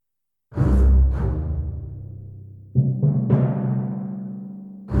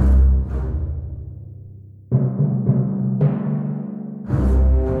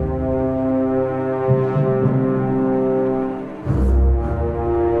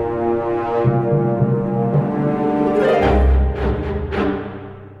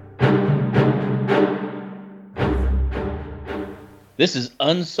This is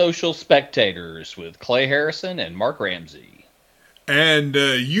Unsocial Spectators with Clay Harrison and Mark Ramsey. And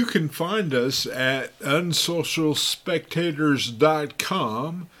you can find us at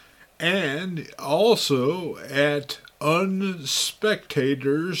unsocialspectators.com and also at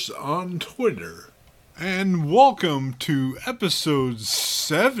unspectators on Twitter. And welcome to episode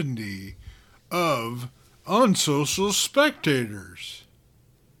 70 of Unsocial Spectators.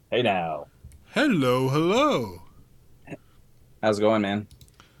 Hey now. Hello, hello. How's it going, man?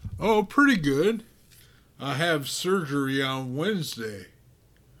 Oh, pretty good. I have surgery on Wednesday.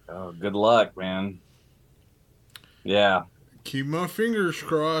 Oh, good luck, man. Yeah. Keep my fingers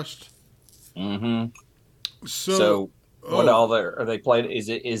crossed. Mm-hmm. So what all are they played?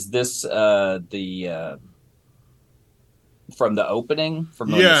 Is this the from the opening from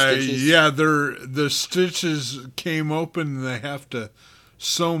the stitches? Yeah, the stitches came open and they have to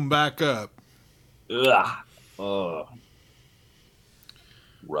sew them back up. Ugh. Oh.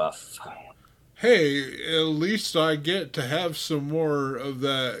 Rough. Hey, at least I get to have some more of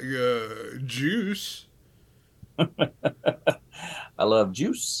that juice. I love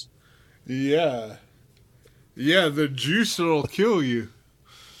juice. Yeah, the juice that'll kill you.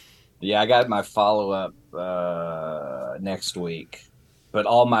 Yeah, I got my follow-up next week, but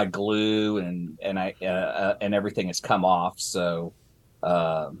all my glue and everything has come off, so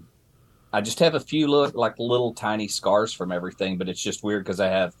I just have a few little tiny scars from everything, but it's just weird because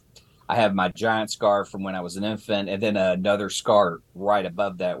I have my giant scar from when I was an infant, and then another scar right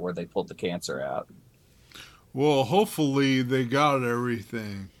above that where they pulled the cancer out. Well, hopefully they got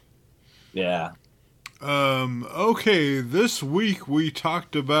everything. Yeah. Okay, this week we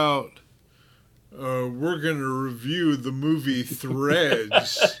talked about we're going to review the movie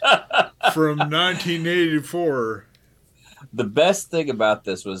Threads from 1984. The best thing about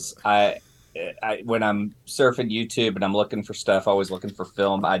this was I when I'm surfing YouTube and I'm looking for stuff, always looking for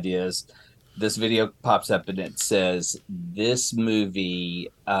film ideas, this video pops up and it says, "This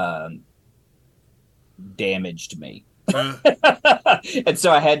movie damaged me." And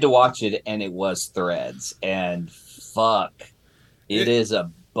so I had to watch it, and it was Threads. And fuck, it is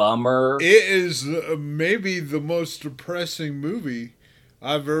a bummer. It is maybe the most depressing movie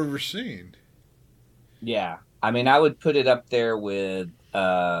I've ever seen. Yeah. I mean, I would put it up there with,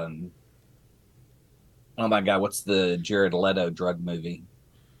 oh my God, what's the Jared Leto drug movie?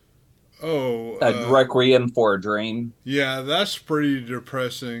 Oh. Requiem for a Dream. Yeah, that's pretty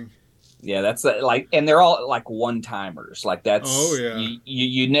depressing. Yeah, that's and they're all like one-timers. Like that's, oh yeah,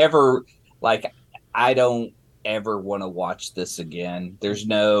 you never, like, I don't ever want to watch this again. There's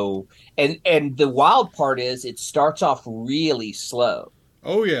no, and the wild part is it starts off really slow.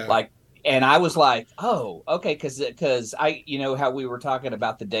 Oh yeah. Like, and I was like, oh, okay, because I, how we were talking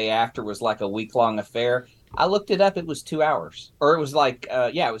about the day after was like a week-long affair. I looked it up. It was 2 hours, or it was like,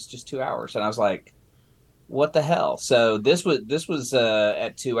 it was just 2 hours, and I was like, what the hell? So this was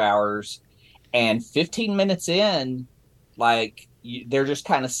at 2 hours, and 15 minutes in, like they're just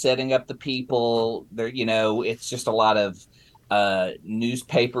kind of setting up the people. They're, it's just a lot of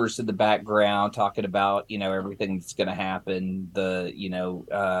newspapers in the background talking about everything that's going to happen.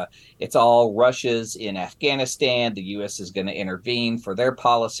 It's all Russia's in Afghanistan. The U.S. is going to intervene for their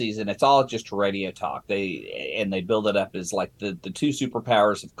policies, and it's all just radio talk. They build it up as like the two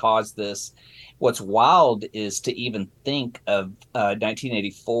superpowers have caused this. What's wild is to even think of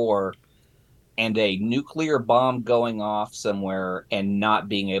 1984 and a nuclear bomb going off somewhere and not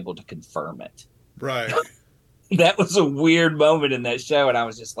being able to confirm it. Right. That was a weird moment in that show, and I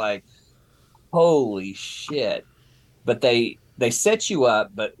was just like, holy shit. But they set you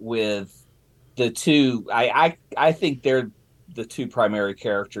up, but with the two, I think they're the two primary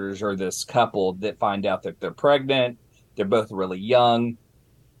characters, or this couple that find out that they're pregnant. They're both really young.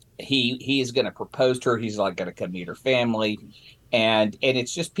 He is going to propose to her. He's like going to come meet her family. And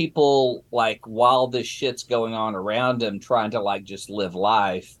it's just people, like, while this shit's going on around them, trying to like just live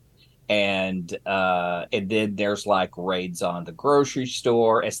life. And then there's like raids on the grocery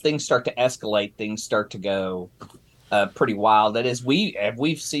store. As things start to escalate, things start to go pretty wild. That is,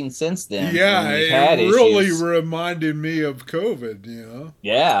 we've seen since then. Yeah, it really reminded me of COVID,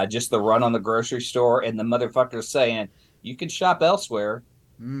 Yeah, just the run on the grocery store and the motherfuckers saying, you can shop elsewhere.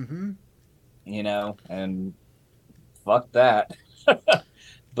 Mm-hmm. And fuck that.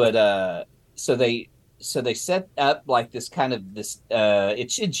 But so they set up like this kind of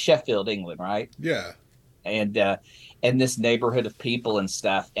it's in Sheffield, England, right? Yeah. And this neighborhood of people and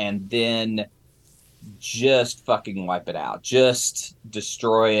stuff, and then just fucking wipe it out, just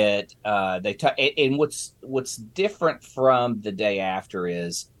destroy it. And what's different from the day after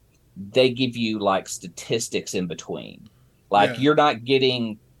is they give you like statistics in between. Like Yeah. you're not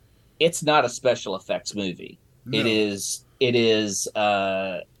getting. It's not a special effects movie. It No. is. It is.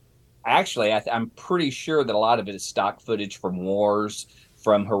 Actually, I'm pretty sure that a lot of it is stock footage from wars,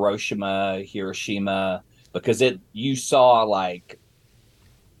 from Hiroshima, Hiroshima, because you saw like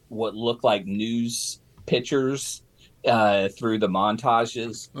what looked like news pictures through the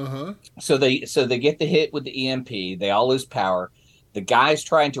montages. Uh-huh. So they get the hit with the EMP. They all lose power. The guy's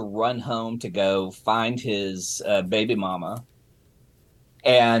trying to run home to go find his baby mama,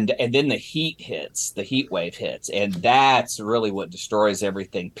 and then the heat wave hits, and that's really what destroys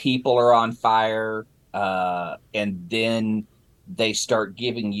everything. People are on fire, and then they start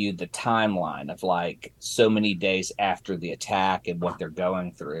giving you the timeline of like so many days after the attack and what they're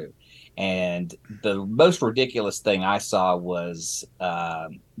going through. And the most ridiculous thing I saw was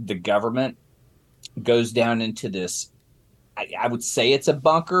the government goes down into this. I would say it's a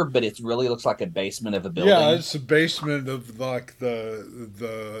bunker, but it really looks like a basement of a building. Yeah, it's the basement of like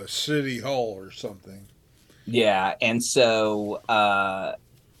the city hall or something. Yeah, and so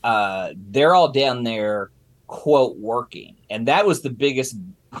they're all down there, quote, working, and that was the biggest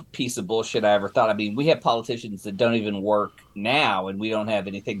piece of bullshit I ever thought. I mean, we have politicians that don't even work now, and we don't have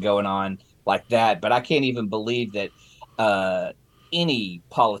anything going on like that. But I can't even believe that any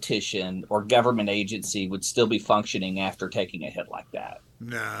politician or government agency would still be functioning after taking a hit like that.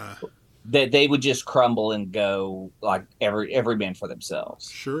 Nah. That they would just crumble and go like every man for themselves.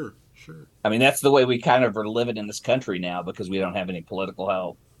 Sure. Sure. I mean, that's the way we kind of are living in this country now because we don't have any political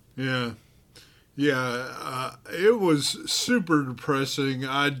help. Yeah. Yeah, it was super depressing.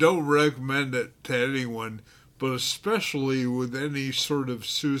 I don't recommend it to anyone, but especially with any sort of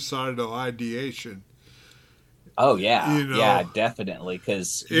suicidal ideation. Oh yeah, You know, yeah, definitely.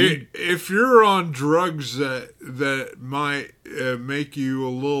 Because if you're on drugs that might make you a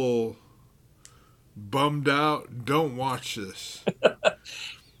little bummed out, don't watch this.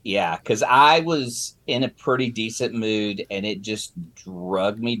 yeah, because I was in a pretty decent mood and it just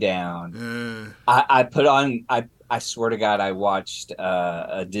drug me down. I put on. I swear to God, I watched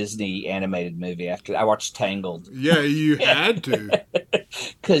a Disney animated movie after I watched Tangled. Yeah, you had to.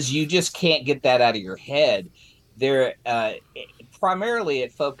 Because you just can't get that out of your head. There, primarily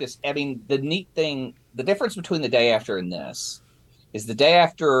it focused. I mean, the neat thing, the difference between the day after and this is the day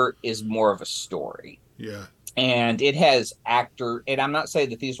after is more of a story. Yeah. And it has and I'm not saying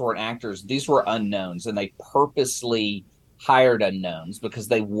that these weren't actors, these were unknowns, and they purposely hired unknowns because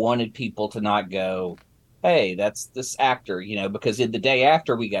they wanted people to not go, hey, that's this actor, because in the day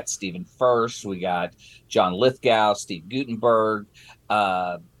after we got Stephen Furst, we got John Lithgow, Steve Guttenberg,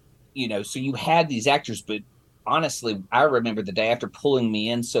 so you had these actors, but honestly, I remember the day after pulling me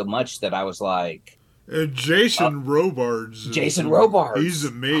in so much that I was like, Jason Robards. Jason Robards. He's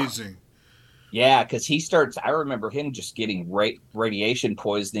amazing. Yeah, because I remember him just getting radiation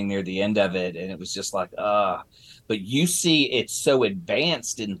poisoning near the end of it, and it was just like, But you see it's so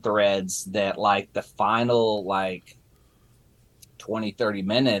advanced in Threads that, like, the final, 20, 30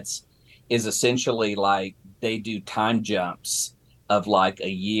 minutes is essentially, like, they do time jumps of, like, a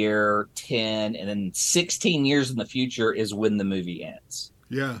year, 10, and then 16 years in the future is when the movie ends.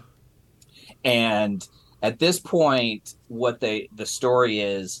 Yeah. And at this point, the story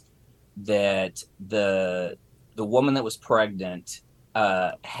is that the woman that was pregnant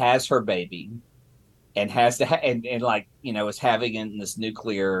has her baby and has to is having in this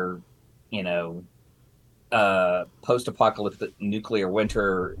nuclear post-apocalyptic nuclear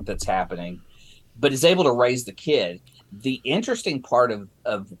winter that's happening, but is able to raise the kid. The interesting part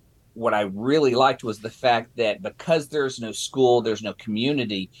of what I really liked was the fact that because there's no school, there's no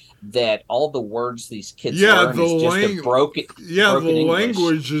community, that all the words these kids learn is just a broken the English.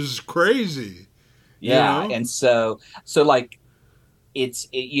 Language is crazy. Yeah, and so like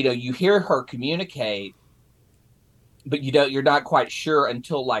you hear her communicate, but you're not quite sure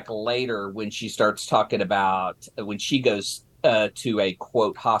until like later when she starts talking about when she goes to a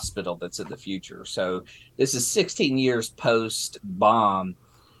quote hospital that's in the future. So this is 16 years post bomb.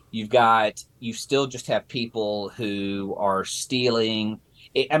 You still just have people who are stealing.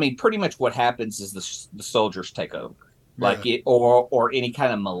 I mean, pretty much what happens is the soldiers take over, or any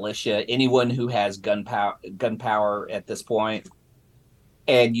kind of militia, anyone who has gunpowder at this point.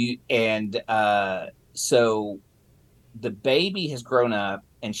 So the baby has grown up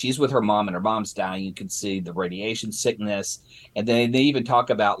and she's with her mom and her mom's dying. You can see the radiation sickness. And then they even talk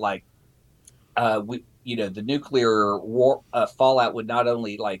about the nuclear war fallout would not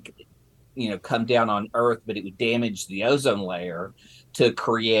only come down on Earth, but it would damage the ozone layer to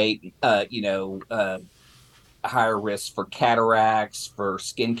create higher risk for cataracts, for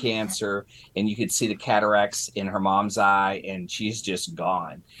skin cancer, and you could see the cataracts in her mom's eye, and she's just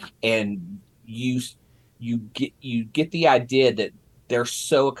gone. And you get the idea that they're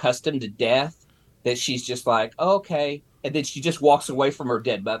so accustomed to death that she's just like, oh, okay, and then she just walks away from her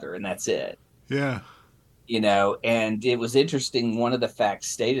dead mother, and that's it. Yeah. And it was interesting. One of the facts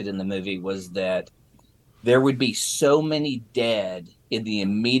stated in the movie was that there would be so many dead in the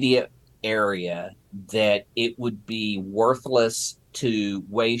immediate area that it would be worthless to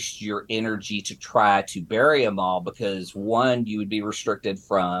waste your energy to try to bury them all, because one, you would be restricted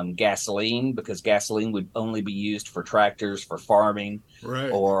from gasoline, because gasoline would only be used for tractors, for farming, Right.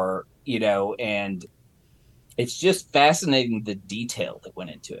 or and it's just fascinating the detail that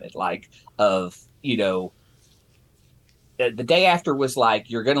went into it, like of the day after was like,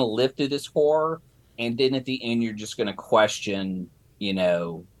 you're going to live through this horror, and then at the end you're just going to question,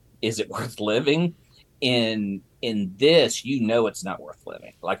 is it worth living? In this, it's not worth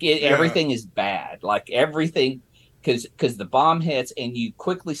living. Like Yeah. everything is bad, like everything, because the bomb hits and you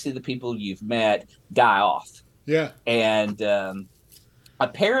quickly see the people you've met die off. Yeah. And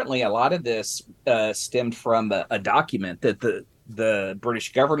apparently a lot of this stemmed from a document that the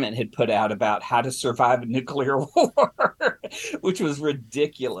British government had put out about how to survive a nuclear war, which was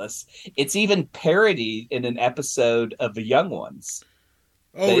ridiculous. It's even parodied in an episode of The Young Ones.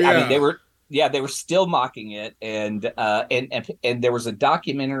 Oh I mean, yeah. they were still mocking it, and there was a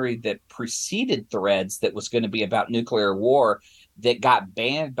documentary that preceded Threads that was going to be about nuclear war that got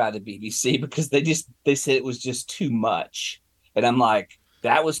banned by the BBC because they said it was just too much. And I'm like,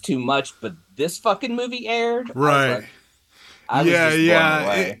 that was too much, but this fucking movie aired. Right. I was Yeah, just blown yeah.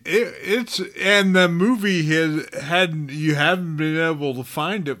 away. It's and the movie hadn't you haven't been able to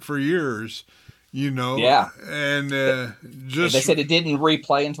find it for years, Yeah, and they just said it didn't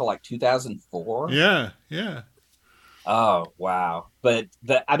replay until like 2004. yeah, yeah, Oh wow! But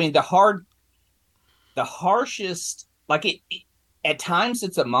the harshest, like at times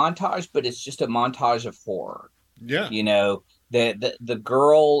it's a montage, but it's just a montage of horror. yeah. The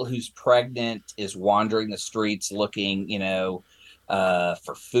girl who's pregnant is wandering the streets looking,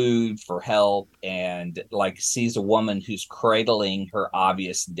 for food, for help, and like sees a woman who's cradling her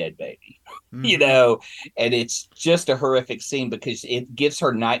obvious dead baby. you Hmm. know and it's just a horrific scene because it gives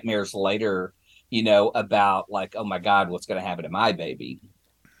her nightmares later, about like, oh my god, what's going to happen to my baby.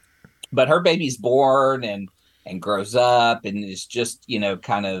 But her baby's born and grows up and is just,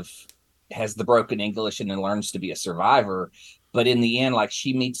 kind of has the broken English and then learns to be a survivor. But in the end, like,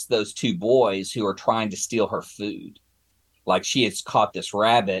 she meets those two boys who are trying to steal her food. Like, she has caught this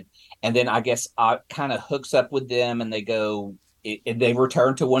rabbit, and then I guess kind of hooks up with them, and they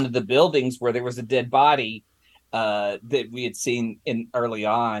return to one of the buildings where there was a dead body that we had seen in early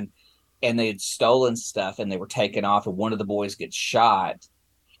on, and they had stolen stuff, and they were taken off, and one of the boys gets shot.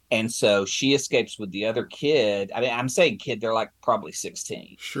 And so she escapes with the other kid. I mean, I'm saying kid, they're like probably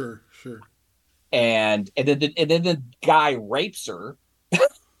 16. Sure, sure. And then the guy rapes her.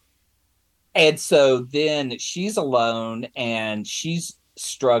 And so then she's alone and she's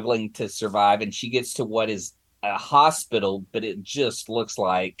struggling to survive, and she gets to what is a hospital, but it just looks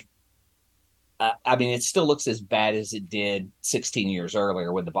like, I mean, it still looks as bad as it did 16 years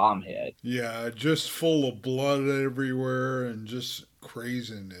earlier when the bomb hit. Yeah, just full of blood everywhere and just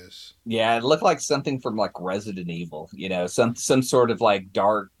craziness. Yeah, it looked like something from like Resident Evil, some sort of like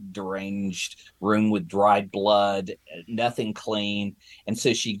dark, deranged room with dried blood, nothing clean. And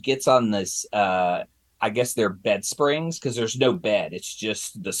so she gets on this I guess they're bed springs, because there's no bed. It's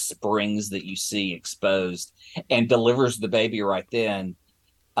just the springs that you see exposed, and delivers the baby right then.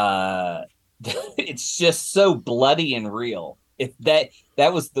 Uh it's just so bloody and real. If that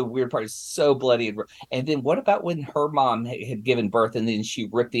was the weird part, is so bloody and real. And then what about when her mom had given birth and then she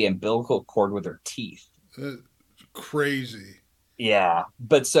ripped the umbilical cord with her teeth? Uh, Crazy. Yeah.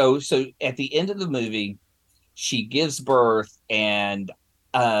 But so at the end of the movie, she gives birth, and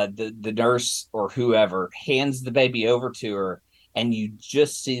the nurse or whoever hands the baby over to her, and you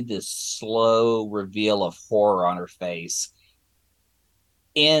just see this slow reveal of horror on her face.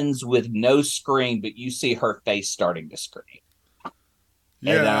 Ends with no scream, but you see her face starting to scream. And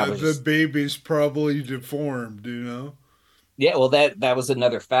then I Yeah, was the just, baby's probably deformed. yeah, well, that was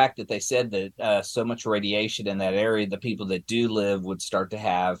another fact that they said, that so much radiation in that area, the people that do live would start to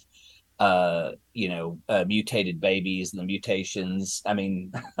have, mutated babies, and the mutations. I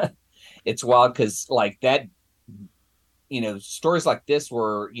mean, it's wild because like that, stories like this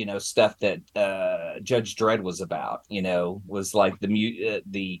were, stuff that Judge Dredd was about. Was like the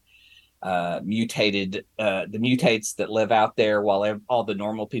mutates that live out there while all the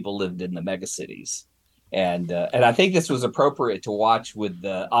normal people lived in the megacities. And I think this was appropriate to watch with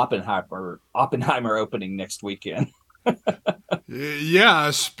the Oppenheimer opening next weekend.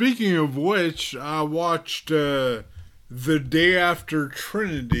 Yeah, speaking of which, I watched The Day After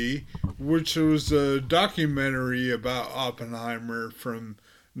Trinity, which was a documentary about Oppenheimer from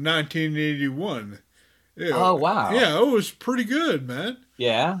 1981. Yeah, Oh wow. yeah, it was pretty good, man.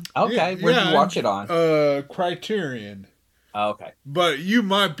 Yeah. Yeah, Okay. Where'd you yeah, watch it on? Criterion. Oh, okay. But you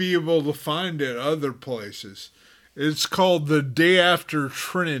might be able to find it other places. It's called The Day After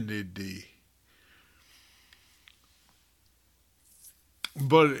Trinity.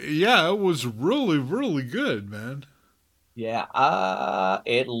 But yeah, it was really, really good, man. Yeah.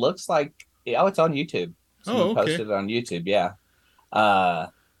 It looks like oh, it's on YouTube. Someone Oh, okay. posted it on YouTube. Yeah. Uh,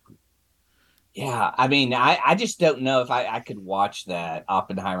 yeah. I mean, I just don't know if I could watch that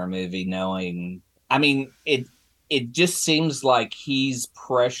Oppenheimer movie knowing. I mean, it just seems like he's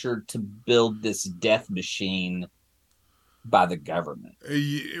pressured to build this death machine by the government.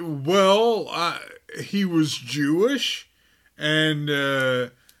 Well, he was Jewish, and uh,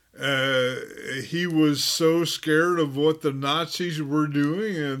 he was so scared of what the Nazis were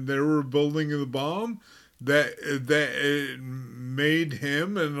doing, and they were building the bomb, that it made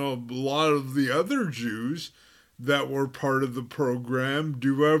him and a lot of the other Jews that were part of the program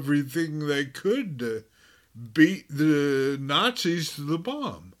do everything they could to beat the Nazis to the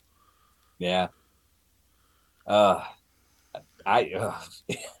bomb. Yeah. Uh,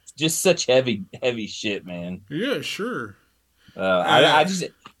 just such heavy shit, man. Yeah, sure. I Uh, just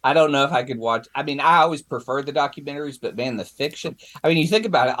I don't know if I could watch. I mean, I always prefer the documentaries, but man, the fiction. I mean, you think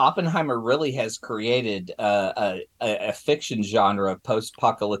about it, Oppenheimer really has created a fiction genre of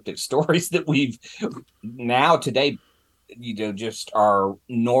post-apocalyptic stories that we've now today, just are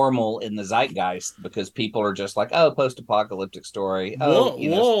normal in the zeitgeist because people are just like, oh, post-apocalyptic story. Oh,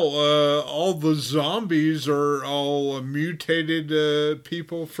 all the zombies are all mutated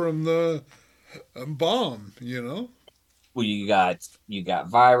people from the bomb, you know? well, you got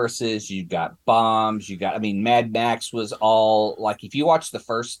viruses, you got bombs, you got. I mean, Mad Max was all like if you watch the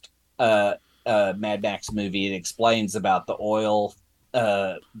first Mad Max movie, it explains about the oil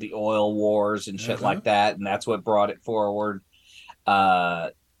wars and shit Uh-huh. like that, and that's what brought it forward. Uh,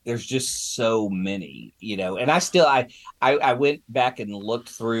 there's just so many, and I went back and looked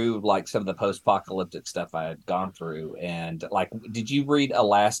through like some of the post-apocalyptic stuff I had gone through, and like, did you read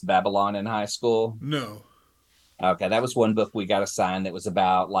Alas Babylon in high school? No. Okay, that was one book we got assigned that was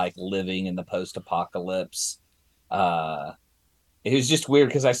about like living in the post-apocalypse. Uh, it was just weird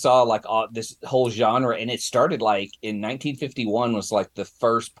because I saw like all this whole genre, and it started like in 1951 was like the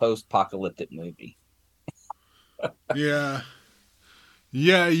first post-apocalyptic movie. Yeah.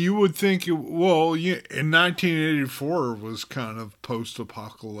 Yeah, you would think, well, yeah, in 1984 was kind of post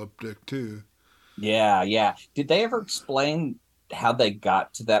apocalyptic too. Yeah, yeah. Did they ever explain how they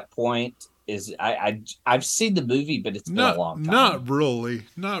got to that point? Is I've seen the movie, but it's been a long time. Not really.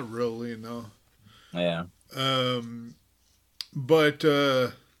 Not really, no. Yeah, Um, but,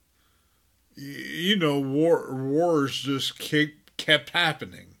 wars just kept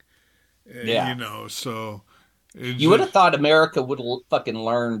happening, yeah. so it You would have just, thought America would have fucking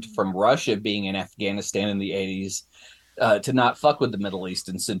learned from Russia being in Afghanistan in the 80s to not fuck with the Middle East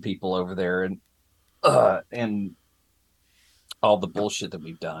and send people over there and all the bullshit that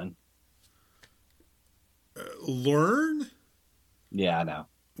we've done. learn? Yeah, I know.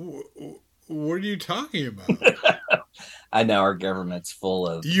 What are you talking about? I know our government's full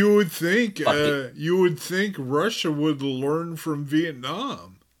of fucking You would think Russia would learn from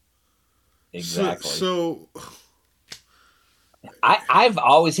Vietnam. So, exactly. so I've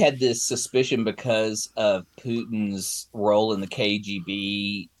always had this suspicion because of Putin's role in the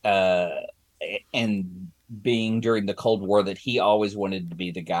KGB and being during the Cold War that he always wanted to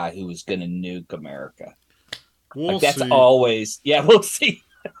be the guy who was going to nuke America. Like we'll that's see. always yeah. We'll see.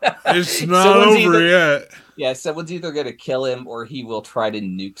 It's not someone's over either yet. yeah, someone's either going to kill him or he will try to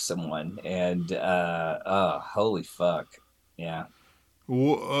nuke someone. And holy fuck, yeah,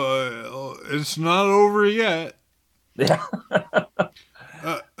 It's not over yet. yeah.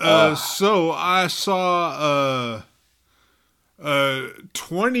 So I saw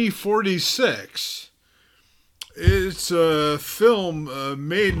 2046. It's a film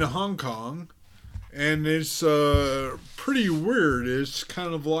made in Hong Kong, and it's pretty weird. It's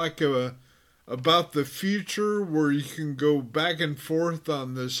kind of like about the future where you can go back and forth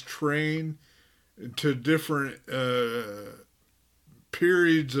on this train to different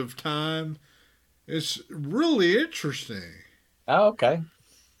periods of time. It's really interesting. Oh, okay.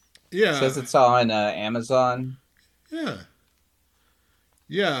 Yeah, Says it's on Amazon. yeah,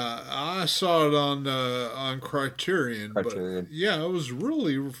 Yeah, I saw it on Criterion, but Criterion. yeah, it was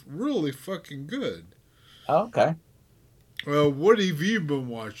really really fucking good. Oh, okay. What have you been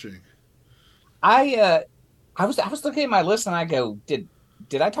watching? I I was looking at my list and I go, did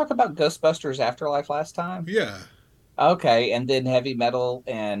I talk about Ghostbusters Afterlife last time? Yeah, Okay, and then Heavy Metal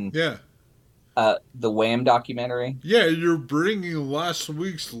and yeah, the Wham documentary. yeah. You're bringing last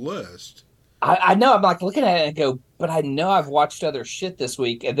week's list. I know I'm like looking at it and go, but I know I've watched other shit this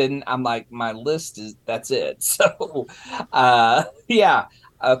week, and then I'm like, my list is that's it. So, yeah,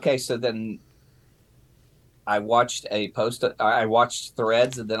 okay. So then I watched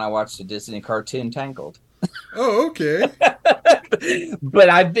Threads, and then I watched a Disney cartoon Tangled. Oh, okay. But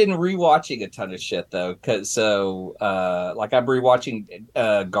I've been rewatching a ton of shit though, like I'm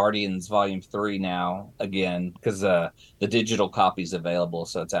rewatching Guardians Volume 3 now again because the digital copy's available,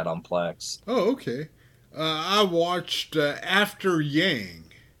 so it's out on Plex. Oh, okay. I watched After Yang.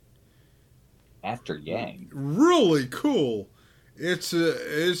 After Yang. Really cool. It's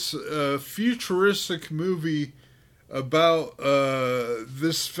a futuristic movie about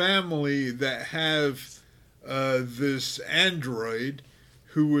this family that have this android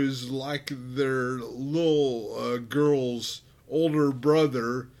who is like their little girl's older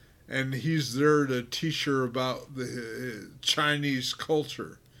brother, and he's there to teach her about the Chinese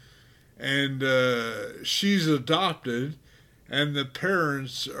culture. And she's adopted, and the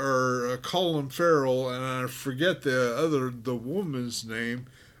parents are Colin Farrell, and I forget the woman's name,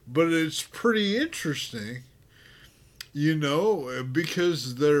 but it's pretty interesting,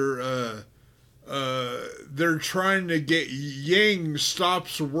 because they're trying to get Yang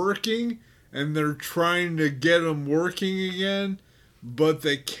stops working, and they're trying to get him working again, but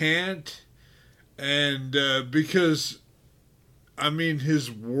they can't, and because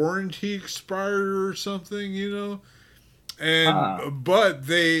his warranty expired or something, and but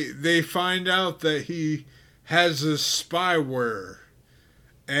they find out that he has a spyware,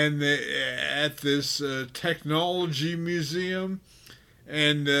 and at this technology museum,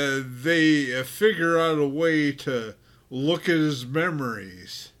 and they figure out a way to look at his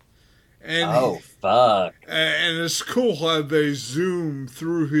memories. And Oh fuck! and it's cool how they zoom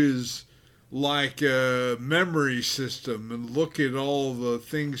through his memory system and look at all the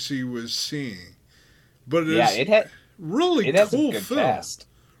things he was seeing. But Yeah, really it has a cool good film. cast.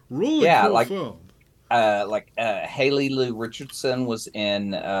 Really Yeah, cool like film. Haley Lou Richardson was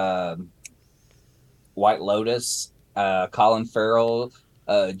in White Lotus. Colin Farrell,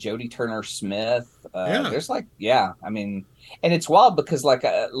 Jodie Turner Smith. Yeah. There's and it's wild because look,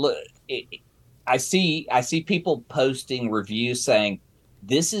 I see people posting reviews saying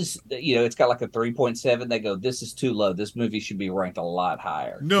this is it's got like a 3.7. They go, this is too low. This movie should be ranked a lot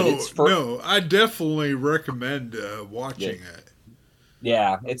higher. No, I definitely recommend watching it.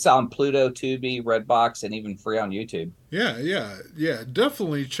 Yeah, it's on Pluto, Tubi, Redbox, and even free on YouTube. Yeah.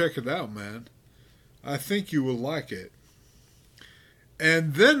 Definitely check it out, man. I think you will like it.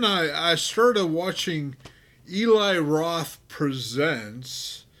 And then I started watching Eli Roth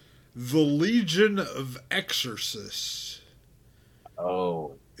Presents The Legion of Exorcists.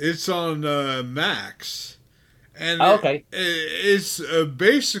 Oh. It's on Max. And okay. It's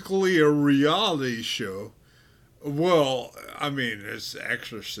basically a reality show. Well, it's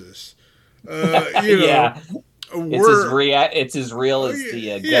Exorcist. Yeah. It's as real as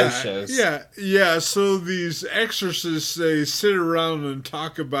the ghost shows. Yeah. So these exorcists, they sit around and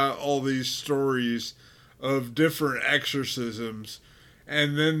talk about all these stories of different exorcisms,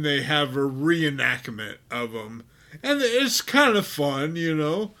 and then they have a reenactment of them, and it's kind of fun,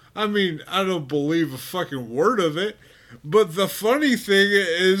 I don't believe a fucking word of it, but the funny thing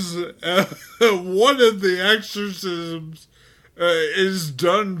is, one of the exorcisms is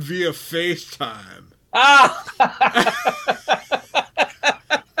done via FaceTime.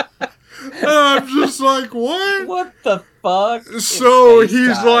 I'm just like, what? What the fuck? So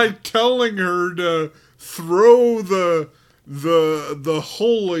he's like telling her to throw the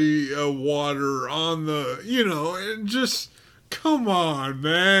holy water on and just come on,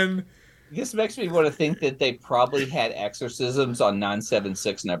 man. This makes me want to think that they probably had exorcisms on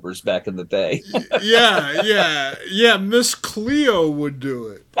 976 numbers back in the day. Yeah. Miss Cleo would do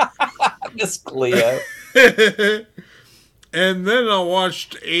it. Miss Cleo. And then I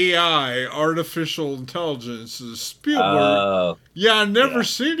watched AI, Artificial Intelligence, Spielberg. I never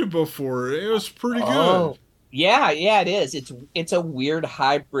seen it before. It was pretty good. Yeah, it is. It's a weird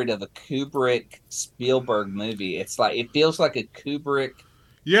hybrid of a Kubrick Spielberg movie. It feels like a Kubrick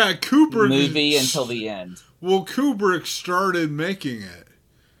Kubrick movie until the end. Well, Kubrick started making it.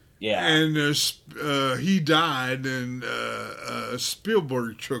 Yeah. And he died, and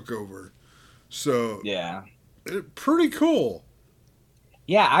Spielberg took over. So Yeah. pretty cool.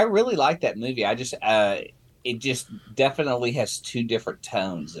 Yeah, I really like that movie. I just it just definitely has two different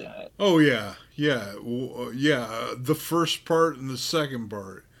tones in it. Oh yeah, yeah, yeah. The first part and the second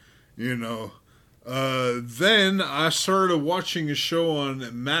part, you know. Then I started watching a show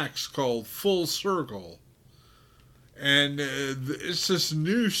on Max called Full Circle, and it's this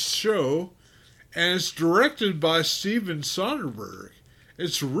new show, and it's directed by Steven Soderbergh.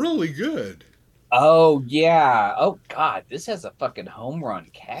 It's really good. Oh yeah. Oh God, this has a fucking home run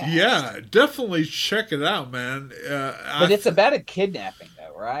cast. Yeah, definitely check it out, man. But it's about a kidnapping,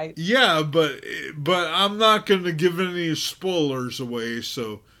 though, right? Yeah, but I'm not going to give any spoilers away,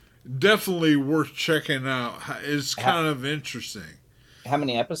 so definitely worth checking out. It's kind of interesting. How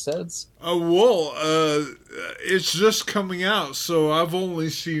many episodes? It's just coming out, so I've only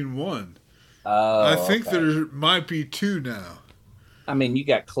seen one. Oh, I think okay. there might be two now. I mean, you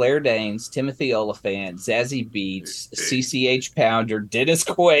got Claire Danes, Timothy Oliphant, Zazie Beetz, CCH Pounder, Dennis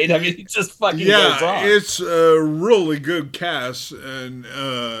Quaid. I mean, it just fucking goes on. It's a really good cast and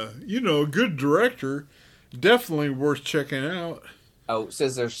a good director. Definitely worth checking out. Oh, it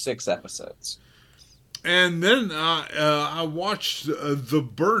says there's 6 episodes. And then I watched The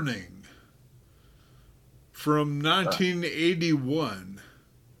Burning from 1981.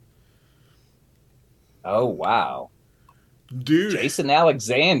 Oh wow, Dude, Jason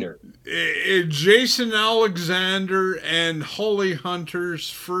Alexander. Jason Alexander and Holly Hunter's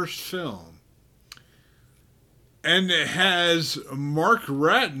first film. And it has Mark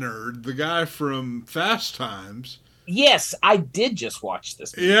Ratner, the guy from Fast Times. Yes, I did just watch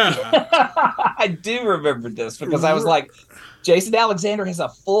this movie. Yeah. I do remember this because I was like, Jason Alexander has a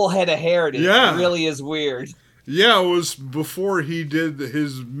full head of hair and it really is weird. Yeah, it was before he did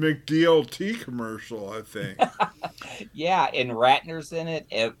his McDLT commercial, I think. Yeah, and Ratner's in it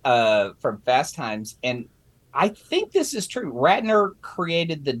from Fast Times. And I think this is true. Ratner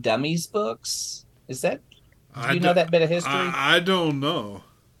created the Dummies books. Is that, do you know that bit of history? I don't know.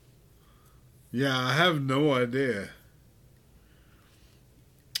 Yeah, I have no idea.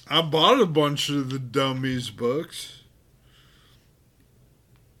 I bought a bunch of the Dummies books.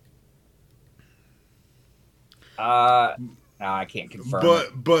 No, I can't confirm.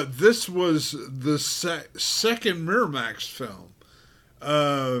 But this was the second Miramax film.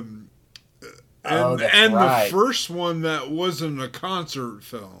 And right. The first one that wasn't a concert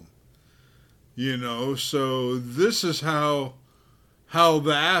film. So this is how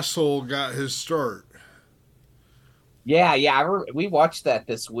the asshole got his start. Yeah. We watched that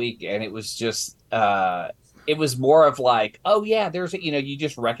this week, and it was just it was more of like, oh yeah, there's you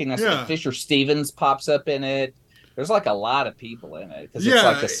just recognize it. Fisher Stevens pops up in it. There's like a lot of people in it because it's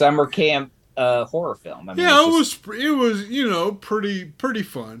like a summer camp horror film. I mean, it was pretty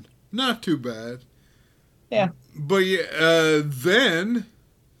fun, not too bad. Yeah, but then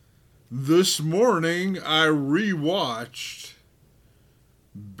this morning I rewatched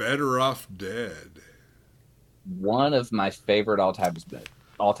Better Off Dead. One of my favorite all-time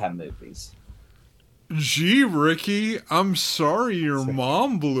movies. Gee, Ricky, I'm sorry your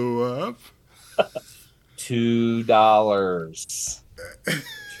mom blew up. $2.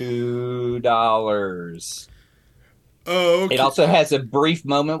 $2. Oh, okay. It also has a brief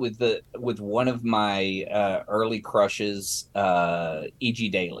moment with one of my early crushes, E.G.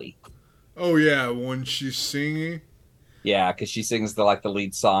 Daily. Oh yeah, when she's singing. Yeah, because she sings the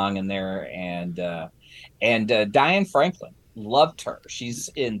lead song in there, and Diane Franklin, loved her.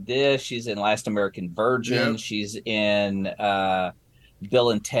 She's in this. She's in Last American Virgin. Yep. She's in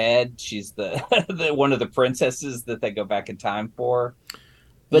Bill and Ted. She's the one of the princesses that they go back in time for.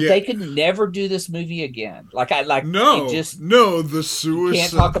 But they could never do this movie again. The suicide. You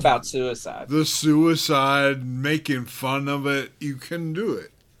can't talk about suicide. The suicide, making fun of it. You couldn't do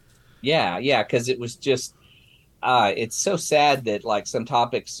it. Yeah, because it was just. It's so sad that some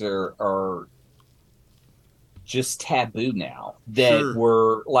topics are just taboo now. That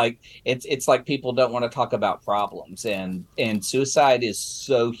we're it's like people don't want to talk about problems, and suicide is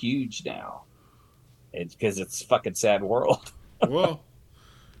so huge now. It's because it's a fucking sad world. Well.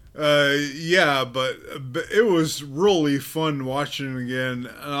 But it was really fun watching it again.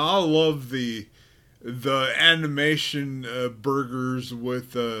 And I love the animation burgers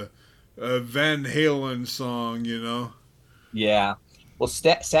with the Van Halen song, Yeah. Well,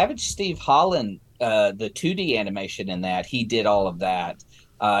 Savage Steve Holland, the 2D animation in that, he did all of that.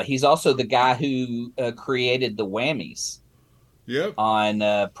 He's also the guy who created the whammies. Yep.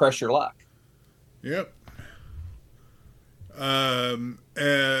 On Pressure Luck. Yep. I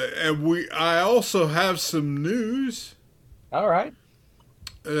also have some news. All right.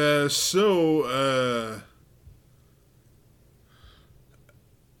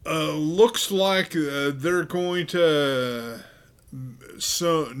 Looks like they're going to.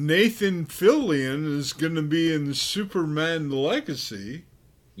 So Nathan Fillion is going to be in Superman Legacy.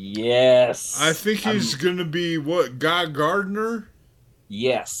 Yes. I think he's going to be what, Guy Gardner?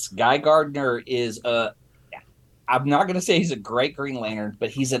 Yes, Guy Gardner is I'm not going to say he's a great Green Lantern, but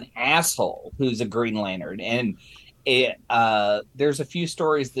he's an asshole who's a Green Lantern. And there's a few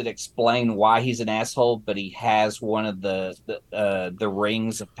stories that explain why he's an asshole, but he has one of the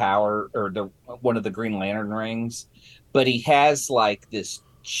rings of power, or one of the Green Lantern rings. But he has like this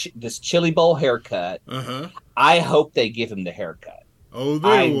chili bowl haircut. Uh-huh. I hope they give him the haircut. Oh,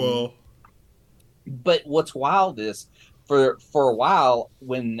 they will. But what's wild is, for a while,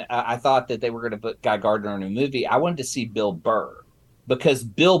 when I thought that they were going to put Guy Gardner in a movie, I wanted to see Bill Burr, because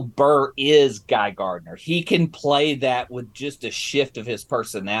Bill Burr is Guy Gardner. He can play that with just a shift of his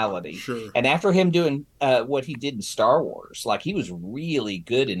personality. Sure. And after him doing what he did in Star Wars, like, he was really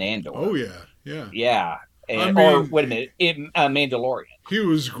good in Andor. Oh, yeah. Yeah. Yeah. Or wait a minute, Mandalorian. He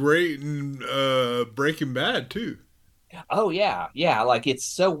was great in Breaking Bad too. Oh yeah, yeah. Like, it's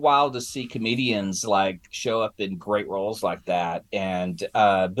so wild to see comedians like show up in great roles like that. And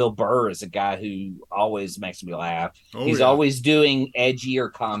Bill Burr is a guy who always makes me laugh. He's always doing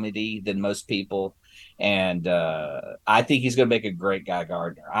edgier comedy than most people, and I think he's going to make a great Guy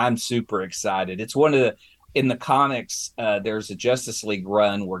Gardner. I'm super excited. It's one of the in the comics. There's a Justice League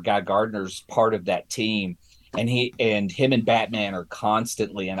run where Guy Gardner's part of that team. And him and Batman are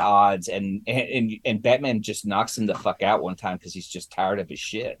constantly in odds, and Batman just knocks him the fuck out one time because he's just tired of his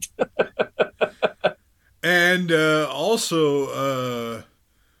shit. And also,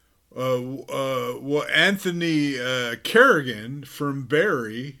 Anthony Kerrigan from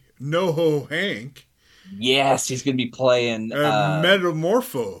Barry, NoHo Hank. Yes, he's going to be playing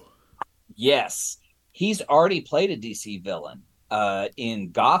Metamorpho. Yes, he's already played a DC villain.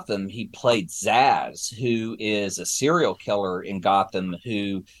 In Gotham, he played Zaz, who is a serial killer in Gotham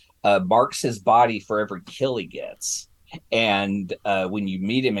who marks his body for every kill he gets. And when you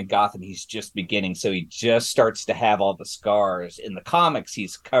meet him in Gotham, he's just beginning. So he just starts to have all the scars. In the comics,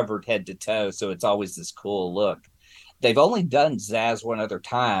 he's covered head to toe. So it's always this cool look. They've only done Zaz one other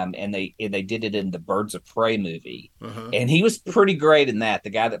time, and they did it in the Birds of Prey movie. Uh-huh. And he was pretty great in that, the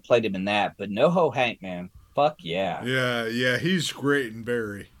guy that played him in that. But NoHo Hank, man. Fuck yeah. Yeah, he's great in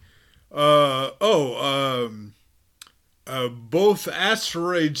Barry. Both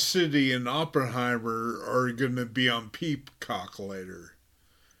Asteroid City and Oppenheimer are going to be on Peacock later.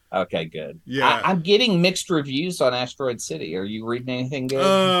 Okay, good. Yeah. I'm getting mixed reviews on Asteroid City. Are you reading anything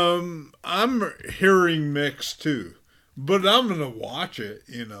good? I'm hearing mixed too. But I'm going to watch it,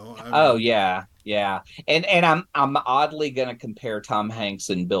 you know. Yeah. And I'm oddly going to compare Tom Hanks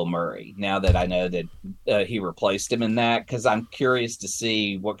and Bill Murray now that I know that he replaced him in that, because I'm curious to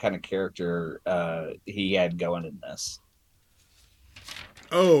see what kind of character he had going in this.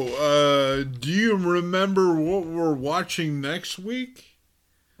 Do you remember what we're watching next week?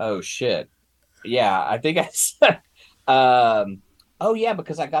 Oh, shit. Yeah, I think I said...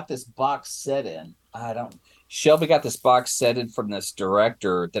 because I got this box set in. Shelby got this box set in from this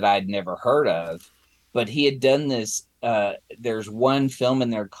director that I'd never heard of, but he had done this. There's one film in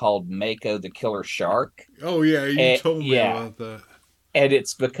there called Mako the Killer Shark. Oh yeah, you told me about that. And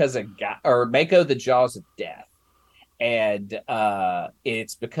it's because Mako the Jaws of Death, and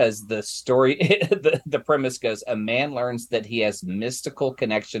it's because the story, the premise goes: a man learns that he has mystical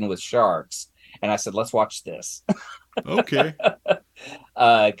connection with sharks. And I said, let's watch this. Okay.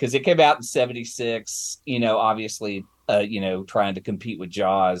 Because it came out in 1976, obviously, trying to compete with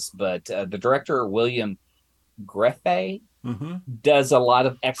Jaws. But the director, William Grefé, does a lot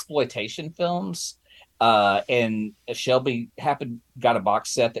of exploitation films. And Shelby got a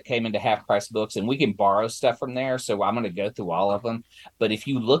box set that came into Half Price Books, and we can borrow stuff from there. So I'm going to go through all of them. But if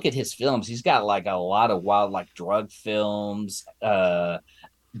you look at his films, he's got like a lot of wild, like drug films,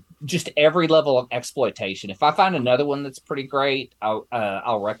 just every level of exploitation. If I find another one that's pretty great,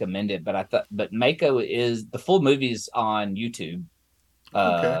 I'll recommend it. But Mako is the full movie's on YouTube.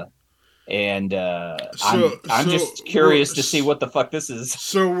 Okay. And I'm just curious to see what the fuck this is.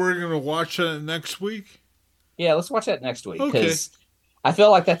 So we're gonna watch that next week? Yeah, let's watch that next week, okay. Because I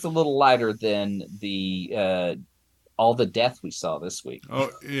feel like that's a little lighter than the all the death we saw this week. Oh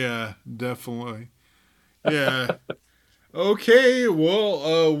yeah, definitely. Yeah. Okay,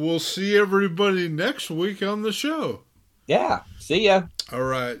 well, we'll see everybody next week on the show. Yeah, see ya. All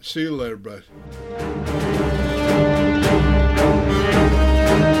right, see you later, bud.